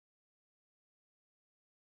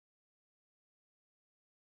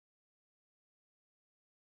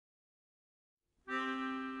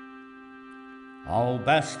Old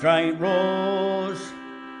Bass Strait roars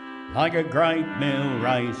like a great mill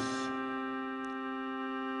race.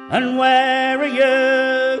 And where are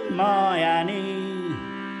you, my Annie?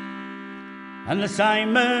 And the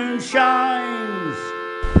same moon shines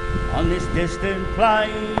on this distant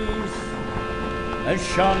place as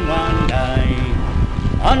shone one day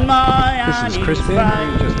on my Annie's This is Crispin.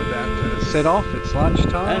 We're just about to set off. It's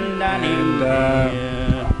lunchtime and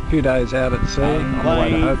a few days out at sea on the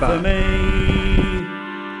way to Hobart.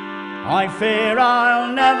 I fear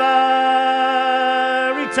I'll never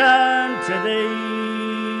return to thee.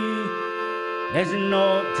 There's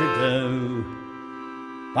naught to do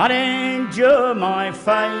but endure my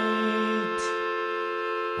fate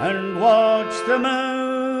and watch the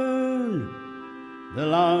moon, the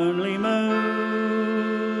lonely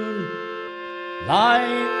moon,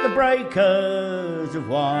 like the breakers of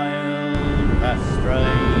wild Bass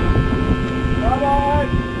Strait. Bye-bye!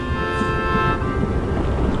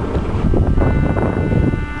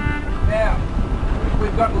 Now,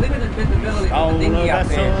 we've got limited visibility from the dinghy up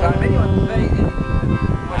there, so if anyone sees it,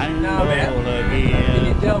 what you know about, can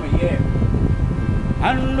you tell me, yeah?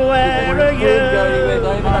 And where are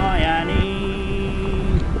you, my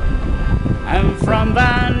Annie? And from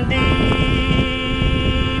Van Diemen's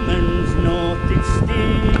north it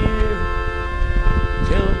steered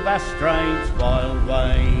till Bass Strait's wild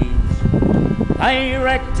waves they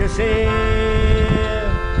wrecked us here.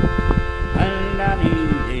 And Annie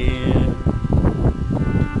dear,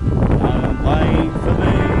 don't wait for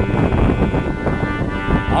me.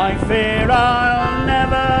 I fear I'll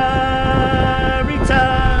never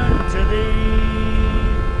return to thee.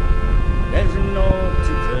 There's naught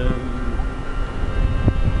to do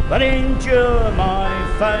but endure my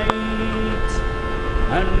fate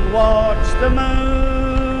and watch the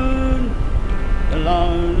moon, the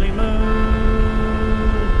lonely moon,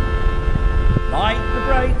 like the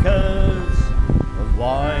breakers of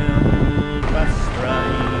wild Bass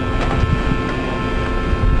Strait.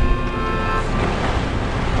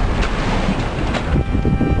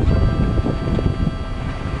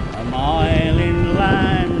 A mile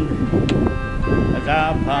inland as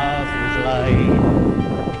our path was laid.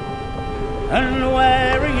 And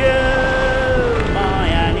where are you, my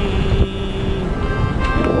Annie?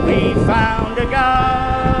 We found a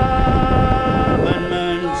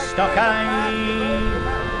government stockade,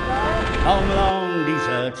 long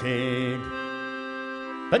deserted,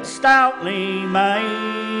 but stoutly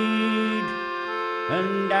made.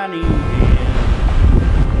 And Annie dear,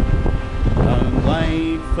 don't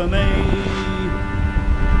wait for me.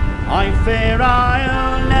 I fear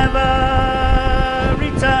I'll never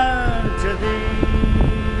return to thee.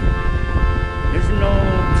 There's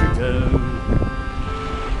naught to do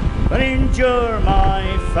but endure my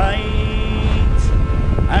fate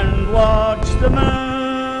and watch the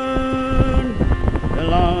moon, the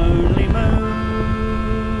lonely moon,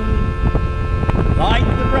 like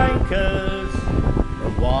the breakers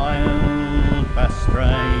of wild Bass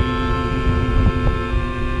Strait.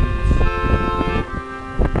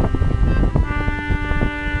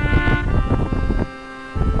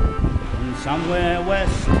 Somewhere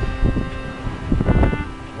west,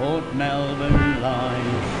 Port Melbourne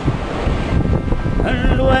lies.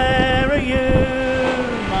 And where are you,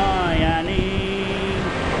 my Annie?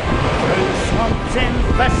 Through swamps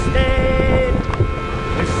infested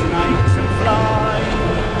with snakes and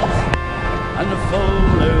flies. And the fool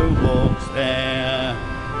who walks there,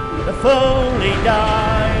 the fool he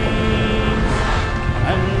dies.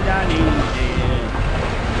 And Annie dear,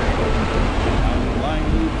 don't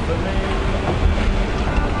wait for me.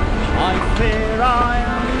 I fear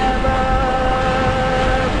I'll never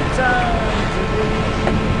return to thee.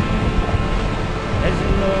 There's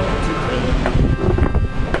naught to do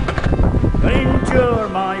but endure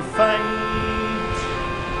my fate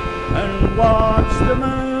and watch the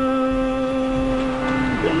moon,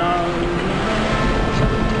 the lonely moon,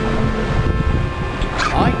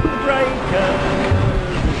 like the breakers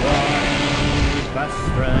of wild Bass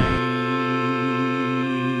Strait.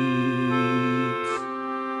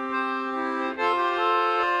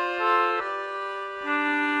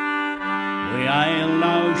 We hail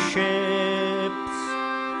no ships,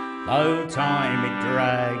 though time it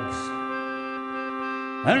drags.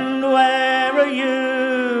 And where are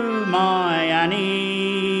you, my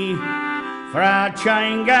Annie? For our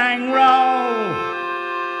chain gang roll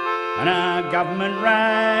and our government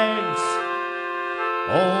rags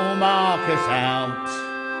all mark us out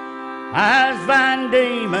as Van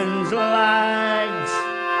Diemen's lags.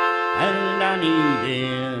 And Annie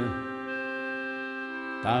dear,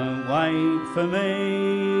 don't wait for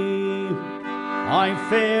me. I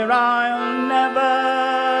fear I'll never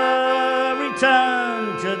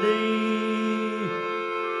return to thee.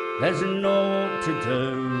 There's naught to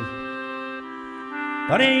do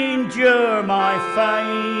but endure my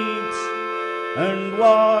fate and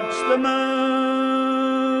watch the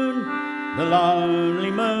moon, the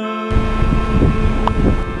lonely moon,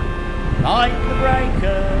 like the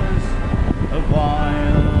breakers of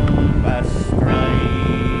wild bass straits.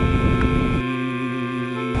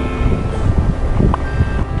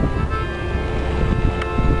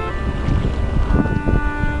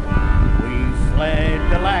 We fled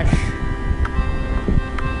the lash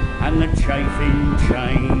and the chafing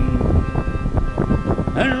chain,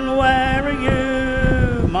 and where are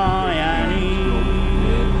you, my Annie?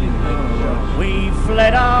 We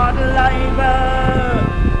fled hard labour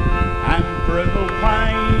and brutal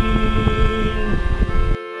pain,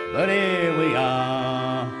 but here we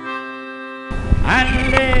are, and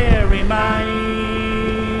here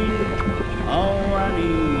remain. Oh,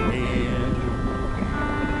 Annie dear,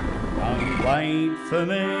 don't wait for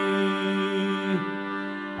me.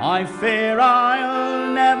 I fear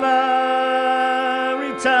I'll never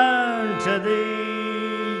return to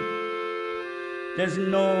thee. There's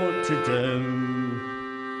naught to do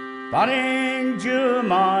but endure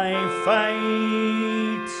my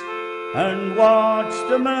fate and watch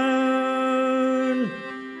the moon,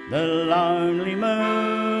 the lonely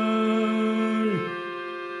moon,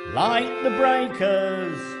 like the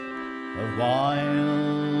breakers of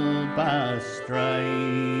wild bass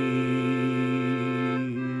straits.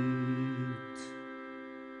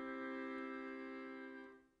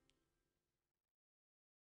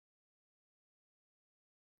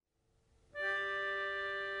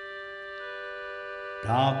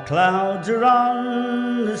 Dark clouds are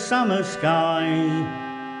on the summer sky.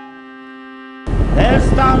 There's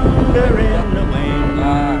thunder in the wind.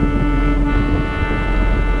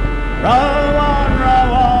 Row on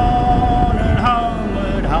and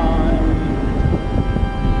homeward high.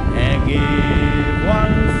 Ne'er give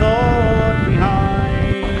one thought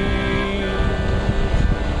behind.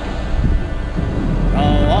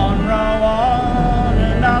 Row on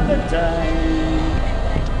another day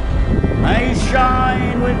may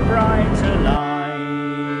shine with brighter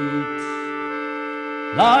light.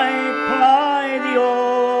 Light ply the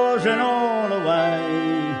oars and all away.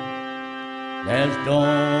 There's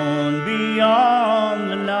dawn beyond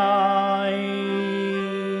the night.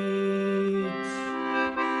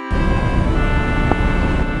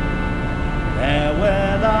 There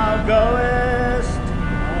where thou goest,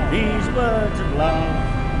 these words of love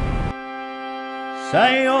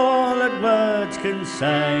say all that words can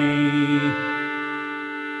say.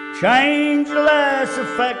 Changeless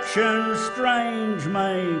affection strange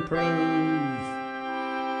may prove,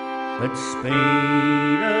 but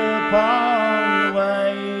speed upon the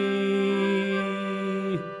way.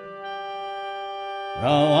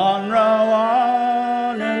 Row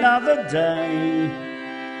on another day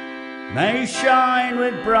may shine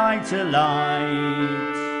with brighter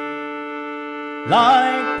light.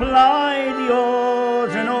 Like ply the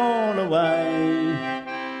oars and all away.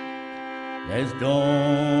 There's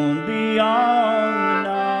dawn beyond the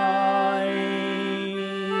night.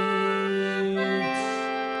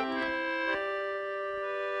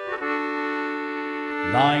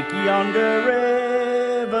 Like yonder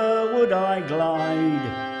river would I glide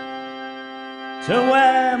to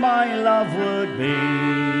where my love would be.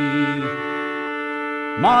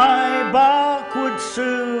 My bark would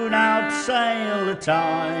soon outsail the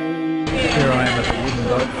tide. Here I am at the wooden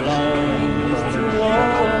boat. Flows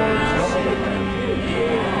towards the sea.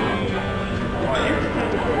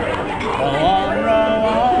 Row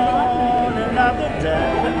on another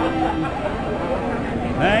day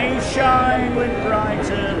may shine with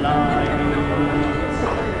brighter light.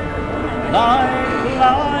 Light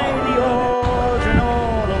ply the oars and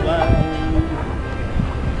all away.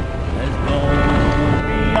 There's dawn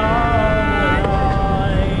beyond the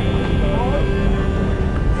night.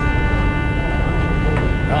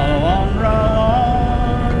 Row on,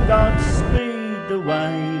 Godspeed the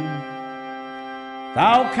way.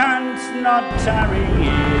 Thou canst not tarry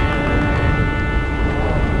here.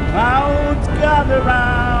 Clouds gather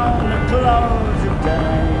round the close of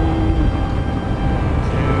day.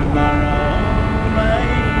 Tomorrow may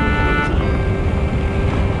be clear.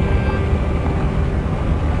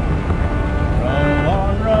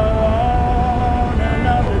 Row on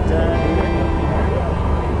another day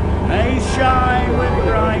may shine with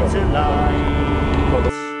brighter light.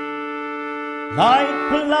 Light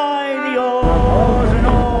ply the oars and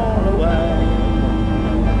all away.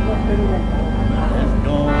 There's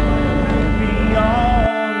dawn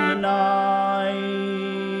beyond the night.